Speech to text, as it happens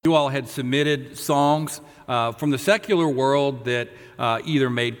You all had submitted songs from the secular world that either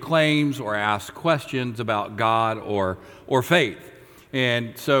made claims or asked questions about God or faith.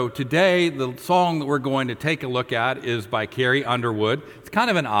 And so today, the song that we're going to take a look at is by Carrie Underwood. It's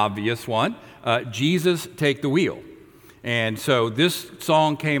kind of an obvious one, Jesus, Take the Wheel. And so this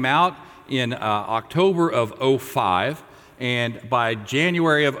song came out in October of '05, and by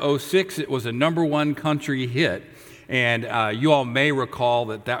January of '06, it was a #1 country hit. And you all may recall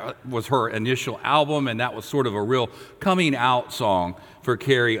that was her initial album, and that was sort of a real coming out song for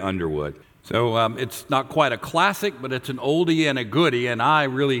Carrie Underwood. So it's not quite a classic, but it's an oldie and a goodie, and I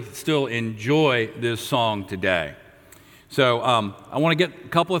really still enjoy this song today. So I want to get a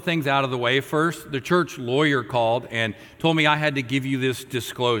couple of things out of the way first. The church lawyer called and told me I had to give you this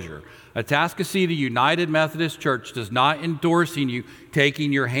disclosure. Atascocita United Methodist Church does not endorse you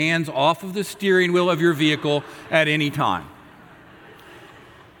taking your hands off of the steering wheel of your vehicle at any time.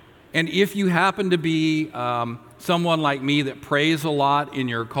 And if you happen to be someone like me that prays a lot in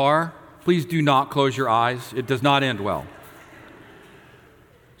your car, please do not close your eyes. It does not end well.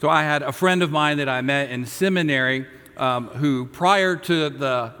 So I had a friend of mine that I met in seminary who, prior to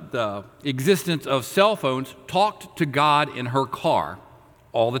the existence of cell phones, talked to God in her car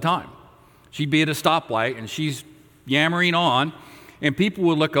all the time. She'd be at a stoplight and she's yammering on, and people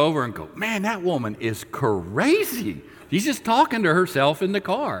would look over and go, "Man, that woman is crazy. She's just talking to herself in the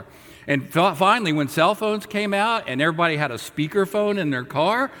car." And finally, when cell phones came out and everybody had a speakerphone in their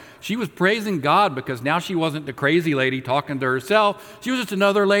car, she was praising God because now she wasn't the crazy lady talking to herself. She was just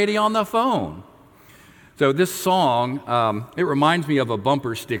another lady on the phone. So this song, it reminds me of a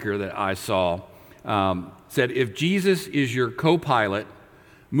bumper sticker that I saw. Said, "If Jesus is your co-pilot,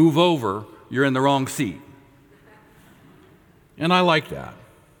 move over, you're in the wrong seat." And I like that.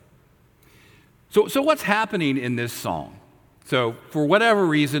 So what's happening in this song? So for whatever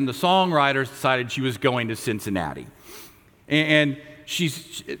reason, the songwriters decided she was going to Cincinnati. And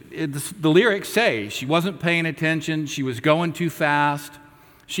the lyrics say she wasn't paying attention, she was going too fast,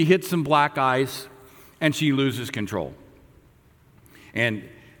 she hit some black ice, and she loses control. And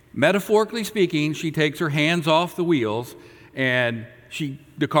metaphorically speaking, she takes her hands off the wheels, and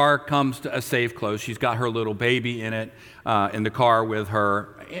the car comes to a safe close. She's got her little baby in it, in the car with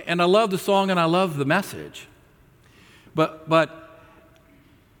her. And I love the song and I love the message. But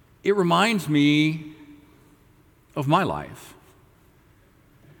it reminds me of my life.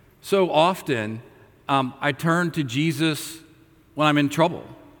 So often, I turn to Jesus when I'm in trouble.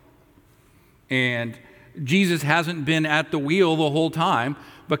 And Jesus hasn't been at the wheel the whole time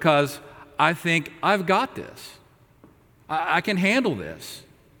because I think, I've got this. I can handle this.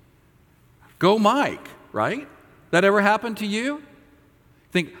 Go Mike, right? That ever happened to you?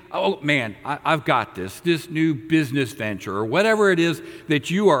 Think, oh man, I've got this new business venture or whatever it is that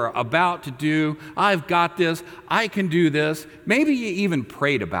you are about to do. I've got this. I can do this. Maybe you even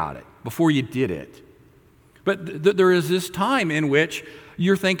prayed about it before you did it. But there is this time in which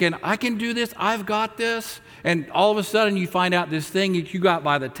you're thinking, I can do this. I've got this. And all of a sudden you find out this thing that you got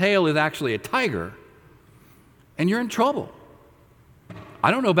by the tail is actually a tiger. And you're in trouble. I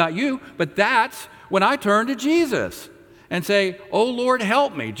don't know about you, but that's when I turn to Jesus and say, "Oh Lord,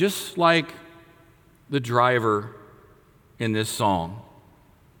 help me," just like the driver in this song.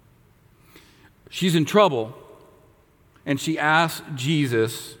 She's in trouble, and she asks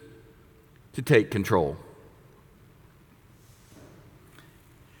Jesus to take control.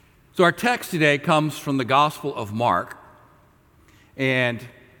 So our text today comes from the Gospel of Mark, and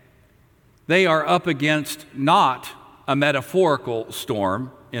they are up against not a metaphorical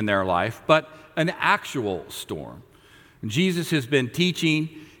storm in their life, but an actual storm. Jesus has been teaching.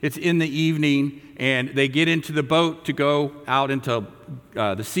 It's in the evening, and they get into the boat to go out into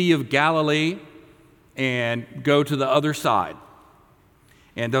the Sea of Galilee and go to the other side.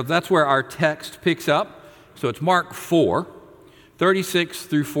 And that's where our text picks up. So it's Mark 4, 36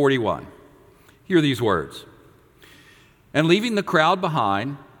 through 41. Hear these words. "And leaving the crowd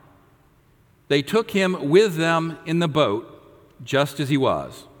behind, they took him with them in the boat, just as he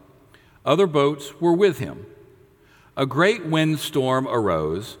was. Other boats were with him. A great windstorm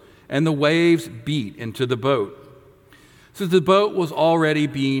arose, and the waves beat into the boat, so the boat was already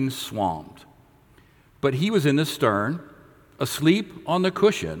being swamped. But he was in the stern, asleep on the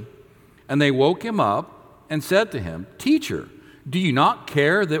cushion, and they woke him up and said to him, 'Teacher, do you not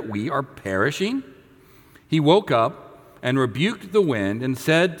care that we are perishing?' He woke up and rebuked the wind and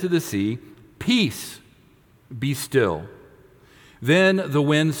said to the sea, 'Peace, be still.' Then the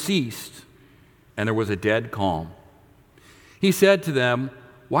wind ceased, and there was a dead calm. He said to them,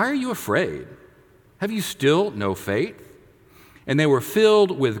 'Why are you afraid? Have you still no faith?' And they were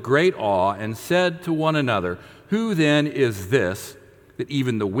filled with great awe and said to one another, "Who then is this that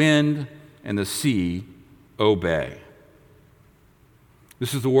even the wind and the sea obey?"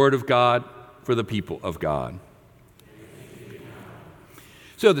 This is the word of God for the people of God.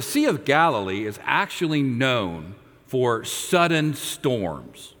 So the Sea of Galilee is actually known for sudden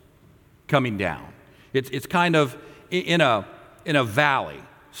storms coming down. It's kind of in a valley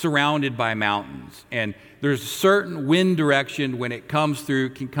surrounded by mountains, and there's a certain wind direction when it comes through,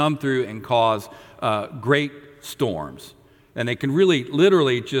 can come through and cause great storms. And they can really,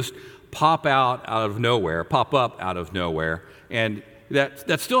 literally just pop up out of nowhere. And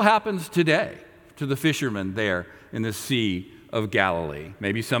that still happens today to the fishermen there in the Sea of Galilee.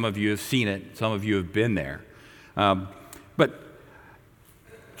 Maybe some of you have seen it, some of you have been there. But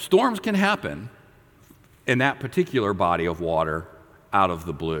storms can happen in that particular body of water out of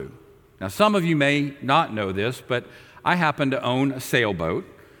the blue. Now, some of you may not know this, but I happen to own a sailboat.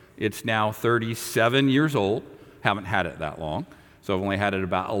 It's now 37 years old. Haven't had it that long, so I've only had it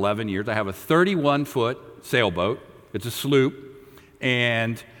about 11 years. I have a 31-foot sailboat. It's a sloop,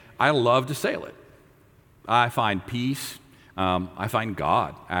 and I love to sail it. I find peace. I find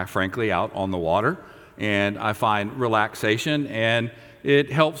God, frankly, out on the water, and I find relaxation, and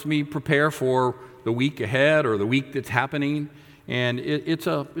it helps me prepare for the week ahead or the week that's happening, and it's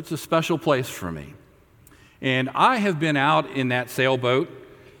a special place for me. And I have been out in that sailboat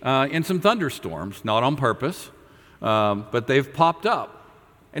in some thunderstorms, not on purpose, but they've popped up.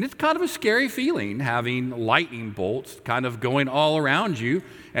 And it's kind of a scary feeling having lightning bolts kind of going all around you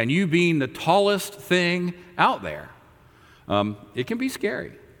and you being the tallest thing out there. It can be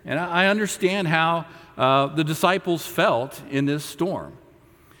scary. And I understand how the disciples felt in this storm.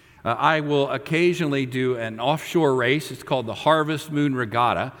 I will occasionally do an offshore race. It's called the Harvest Moon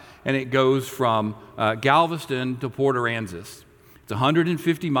Regatta, and it goes from Galveston to Port Aransas. It's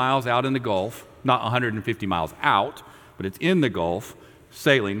 150 miles out in the Gulf, not 150 miles out, but it's in the Gulf,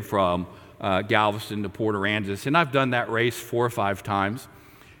 sailing from Galveston to Port Aransas. And I've done that race 4 or 5 times.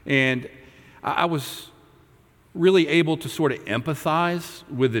 And I was really able to sort of empathize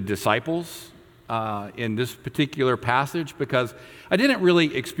with the disciples in this particular passage, because I didn't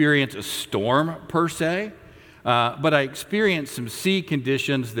really experience a storm per se, but I experienced some sea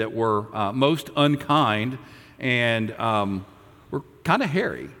conditions that were most unkind and were kind of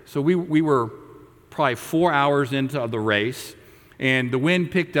hairy. So we were probably 4 hours into the race, and the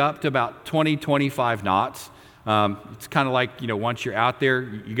wind picked up to about 20, 25 knots. It's kind of like, once you're out there,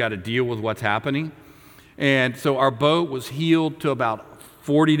 you got to deal with what's happening. And so our boat was heeled to about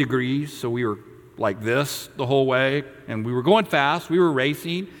 40 degrees, so we were like this the whole way, and we were going fast, we were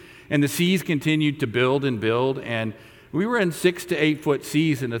racing, and the seas continued to build, and we were in 6 to 8 foot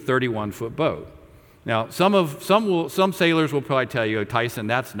seas in a 31-foot boat. Now, some sailors will probably tell you, "Tyson,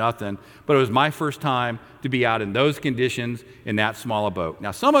 that's nothing," but it was my first time to be out in those conditions in that small a boat.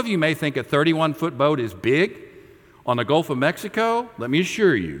 Now, some of you may think a 31-foot boat is big. On the Gulf of Mexico, let me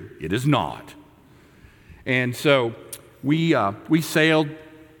assure you, it is not. And so we sailed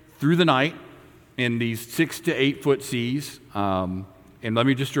through the night in these 6 to 8 foot seas. And let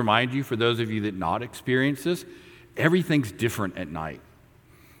me just remind you, for those of you that not experience this, everything's different at night.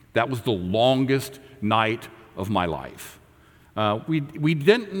 That was the longest night of my life. We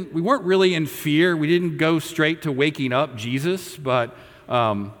weren't really in fear. We didn't go straight to waking up Jesus, but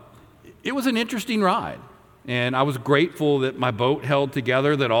it was an interesting ride. And I was grateful that my boat held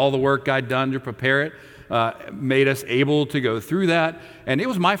together, that all the work I'd done to prepare it made us able to go through that. And it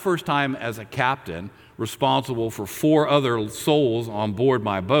was my first time as a captain responsible for 4 other souls on board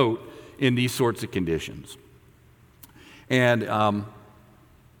my boat in these sorts of conditions. And a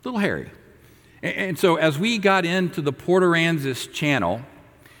little hairy. And so as we got into the Port Aransas Channel,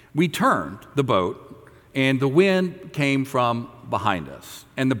 we turned the boat, and the wind came from behind us,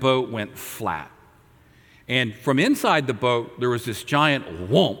 and the boat went flat. And from inside the boat, there was this giant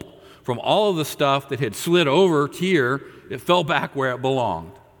whomp from all of the stuff that had slid over here. It fell back where it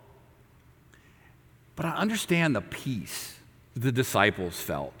belonged. But I understand the peace the disciples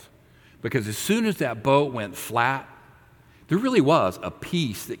felt, because as soon as that boat went flat, there really was a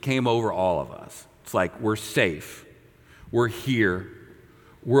peace that came over all of us. It's like, we're safe, we're here,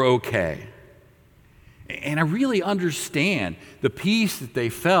 we're okay. And I really understand the peace that they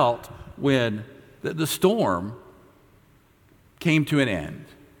felt when the storm came to an end.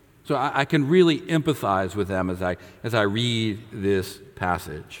 So I can really empathize with them as I read this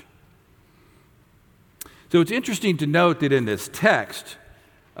passage. So it's interesting to note that in this text,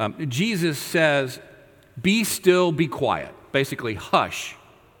 Jesus says, "Be still, be quiet." Basically, hush,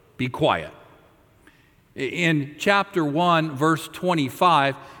 be quiet. In chapter 1, verse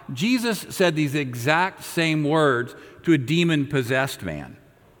 25, Jesus said these exact same words to a demon-possessed man.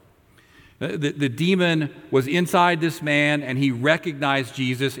 The demon was inside this man, and he recognized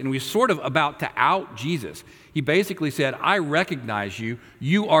Jesus, and was sort of about to out Jesus. He basically said, I recognize you.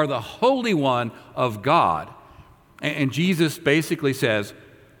 You are the Holy One of God. And Jesus basically says,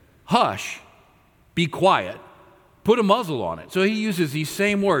 hush, be quiet, put a muzzle on it. So he uses these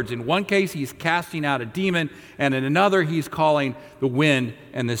same words. In one case, he's casting out a demon, and in another, he's calling the wind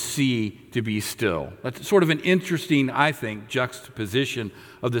and the sea to be still. That's sort of an interesting, I think, juxtaposition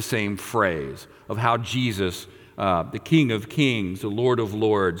of the same phrase, of how Jesus, the King of Kings, the Lord of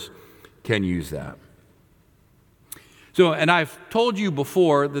Lords, can use that. So, and I've told you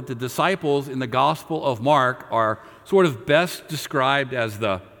before that the disciples in the Gospel of Mark are sort of best described as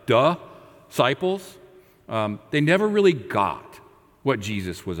the disciples. They never really got what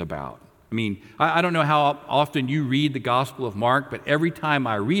Jesus was about. I mean, I don't know how often you read the Gospel of Mark, but every time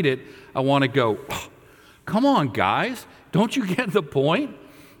I read it, I want to go, oh, come on, guys, don't you get the point?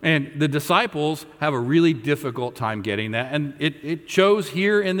 And the disciples have a really difficult time getting that, and it shows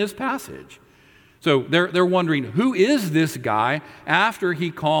here in this passage. So they're wondering, who is this guy after he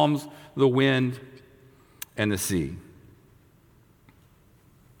calms the wind and the sea?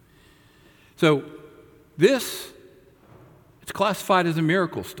 So it's classified as a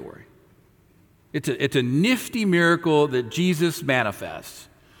miracle story. It's a nifty miracle that Jesus manifests.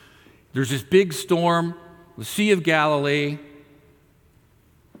 There's this big storm, the Sea of Galilee,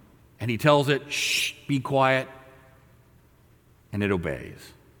 and he tells it, shh, be quiet, and it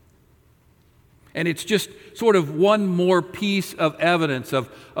obeys. And it's just sort of one more piece of evidence of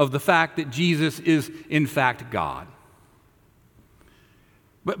the fact that Jesus is, in fact, God.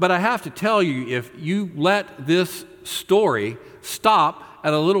 But I have to tell you, if you let this story stop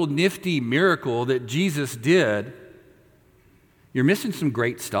at a little nifty miracle that Jesus did, you're missing some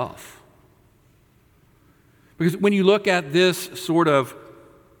great stuff. Because when you look at this sort of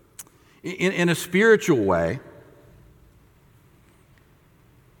in a spiritual way,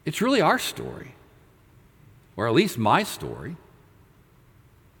 it's really our story, or at least my story.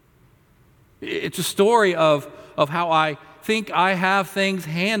 It's a story of how I think I have things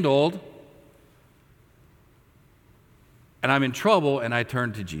handled, and I'm in trouble, and I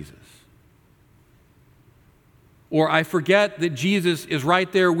turn to Jesus. Or I forget that Jesus is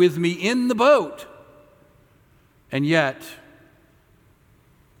right there with me in the boat, and yet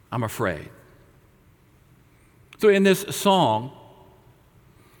I'm afraid. So in this song,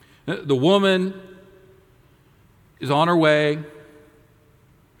 the woman is on her way.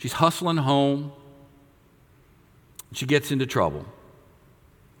 She's hustling home. She gets into trouble.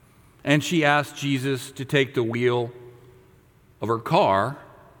 And she asks Jesus to take the wheel of her car,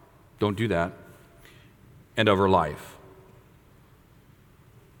 don't do that, and of her life.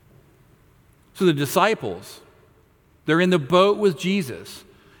 So the disciples, they're in the boat with Jesus,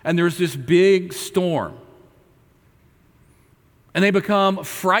 and there's this big storm. And they become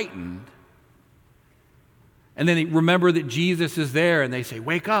frightened. And then they remember that Jesus is there, and they say,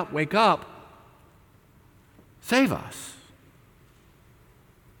 wake up, save us.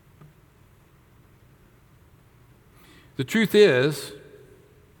 The truth is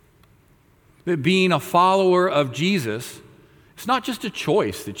that being a follower of Jesus, it's not just a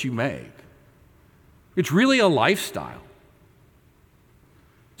choice that you make. It's really a lifestyle.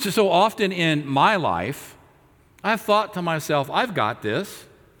 So often in my life, I've thought to myself, I've got this.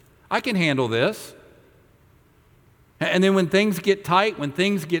 I can handle this. And then when things get tight, when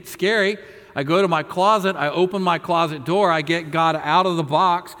things get scary, I go to my closet, I open my closet door, I get God out of the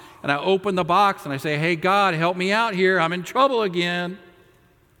box, and I open the box and I say, hey, God, help me out here. I'm in trouble again.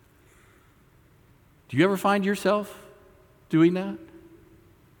 Do you ever find yourself doing that?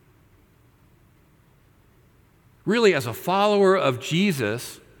 Really, as a follower of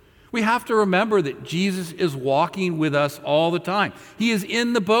Jesus, we have to remember that Jesus is walking with us all the time. He is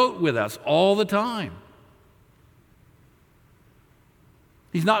in the boat with us all the time.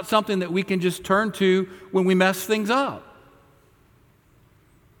 He's not something that we can just turn to when we mess things up.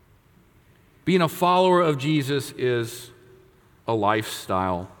 Being a follower of Jesus is a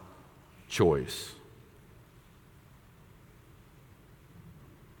lifestyle choice.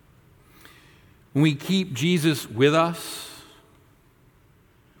 When we keep Jesus with us,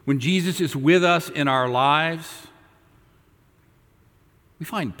 when Jesus is with us in our lives, we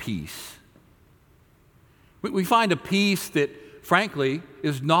find peace. We find a peace that, frankly,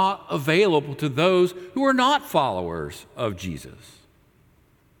 is not available to those who are not followers of Jesus.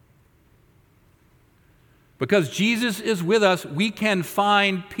 Because Jesus is with us, we can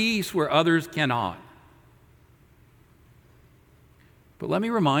find peace where others cannot. But let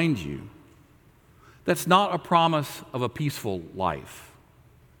me remind you, that's not a promise of a peaceful life.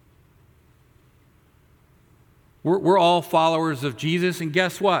 We're all followers of Jesus, and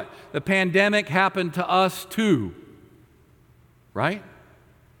guess what? The pandemic happened to us too, right?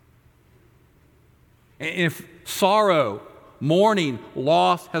 And if sorrow, mourning,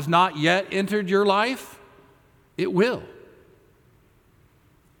 loss has not yet entered your life, it will.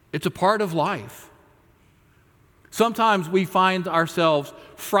 It's a part of life. Sometimes we find ourselves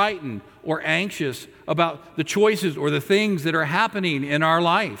frightened or anxious about the choices or the things that are happening in our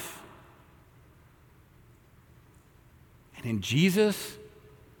life. And in Jesus,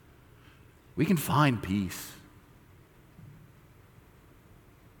 we can find peace.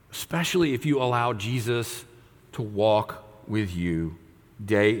 Especially if you allow Jesus to walk with you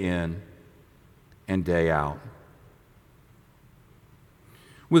day in and day out.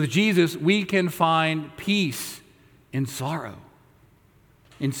 With Jesus, we can find peace in sorrow,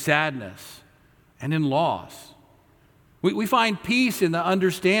 in sadness, and in loss. We find peace in the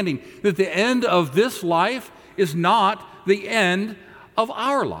understanding that the end of this life is not the end of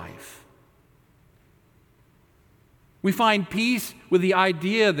our life. We find peace with the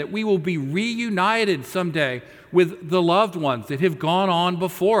idea that we will be reunited someday with the loved ones that have gone on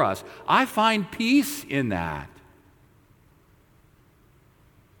before us. I find peace in that.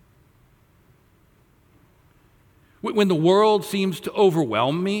 When the world seems to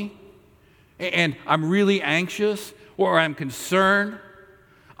overwhelm me and I'm really anxious or I'm concerned,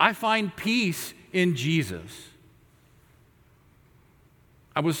 I find peace in Jesus.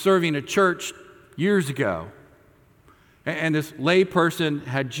 I was serving a church years ago, and this lay person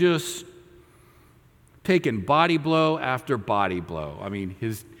had just taken body blow after body blow. I mean,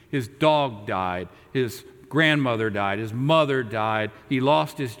 his dog died, his grandmother died, his mother died, he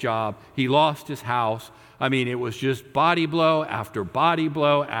lost his job, he lost his house. I mean, it was just body blow after body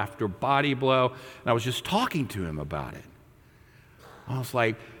blow after body blow. And I was just talking to him about it. I was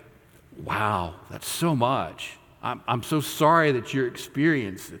like, wow, that's so much. I'm so sorry that you're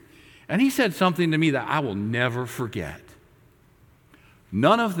experiencing it. And he said something to me that I will never forget.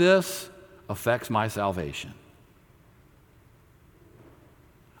 None of this affects my salvation.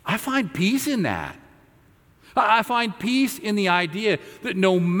 I find peace in that. I find peace in the idea that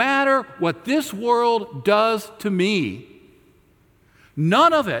no matter what this world does to me,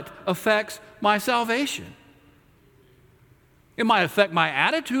 none of it affects my salvation. It might affect my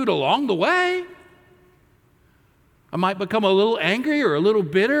attitude along the way. I might become a little angry or a little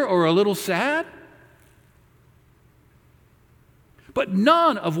bitter or a little sad. But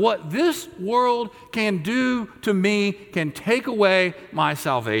none of what this world can do to me can take away my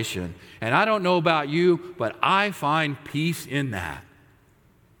salvation. And I don't know about you, but I find peace in that.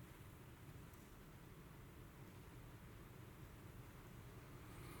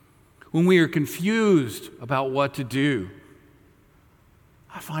 When we are confused about what to do,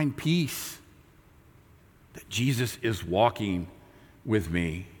 I find peace that Jesus is walking with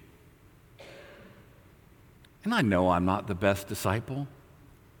me. And I know I'm not the best disciple.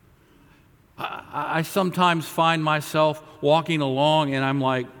 I sometimes find myself walking along and I'm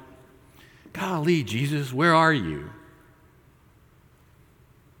like, golly, Jesus, where are you?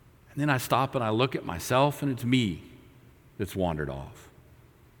 And then I stop and I look at myself and it's me that's wandered off.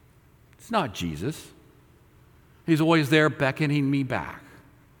 It's not Jesus. He's always there beckoning me back.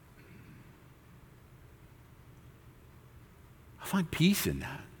 I find peace in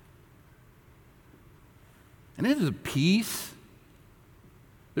that. And it is a peace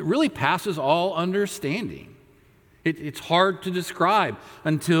that really passes all understanding. It's hard to describe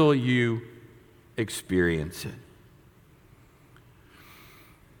until you experience it.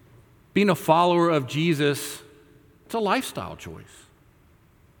 Being a follower of Jesus, it's a lifestyle choice.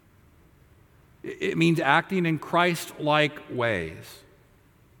 It means acting in Christ-like ways.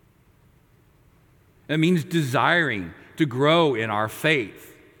 It means desiring to grow in our faith,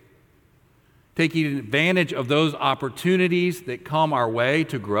 taking advantage of those opportunities that come our way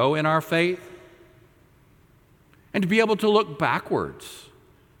to grow in our faith, and to be able to look backwards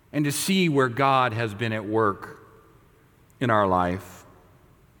and to see where God has been at work in our life.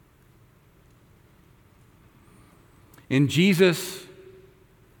 In Jesus,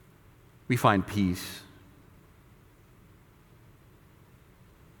 we find peace.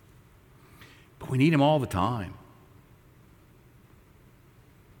 But we need Him all the time.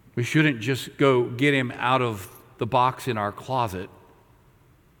 We shouldn't just go get Him out of the box in our closet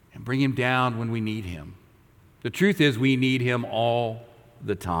and bring Him down when we need Him. The truth is, we need Him all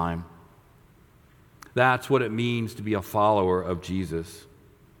the time. That's what it means to be a follower of Jesus.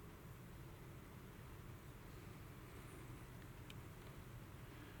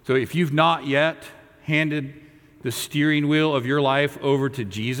 So if you've not yet handed the steering wheel of your life over to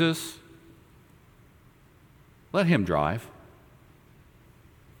Jesus, let him drive.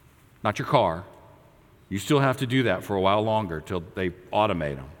 Not your car. You still have to do that for a while longer till they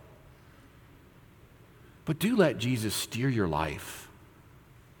automate them. But do let Jesus steer your life.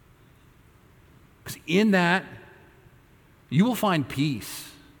 Because in that, you will find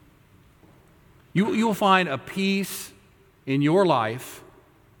peace. You will find a peace in your life,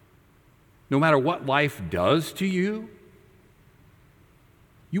 no matter what life does to you.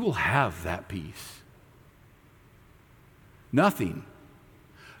 You will have that peace. Nothing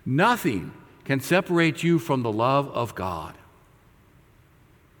can separate you from the love of God.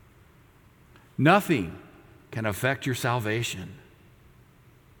 Nothing can affect your salvation.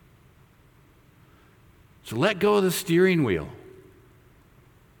 So let go of the steering wheel.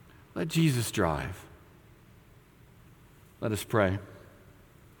 Let Jesus drive. Let us pray.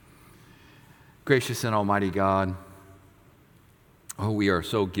 Gracious and almighty God, oh, we are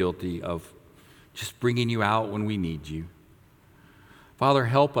so guilty of just bringing you out when we need you. Father,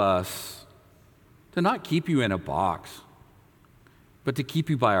 help us to not keep you in a box, but to keep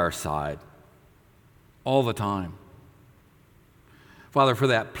you by our side all the time. Father, for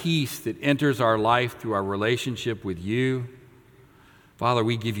that peace that enters our life through our relationship with you, Father,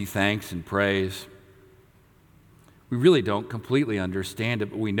 we give you thanks and praise. We really don't completely understand it,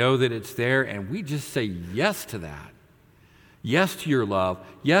 but we know that it's there, and we just say yes to that. Yes to your love.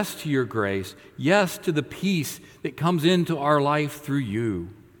 Yes to your grace. Yes to the peace that comes into our life through you.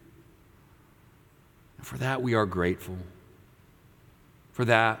 And for that, we are grateful. For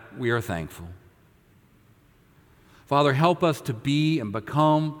that, we are thankful. Father, help us to be and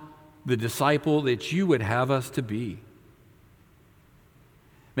become the disciple that you would have us to be.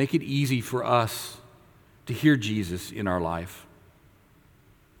 Make it easy for us to hear Jesus in our life,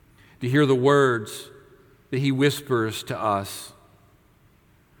 to hear the words that he whispers to us,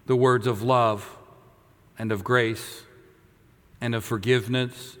 the words of love and of grace and of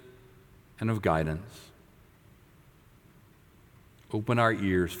forgiveness and of guidance. Open our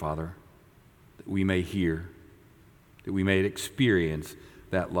ears, Father, that we may hear, that we may experience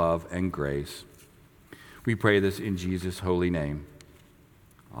that love and grace. We pray this in Jesus' holy name.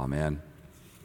 Amen.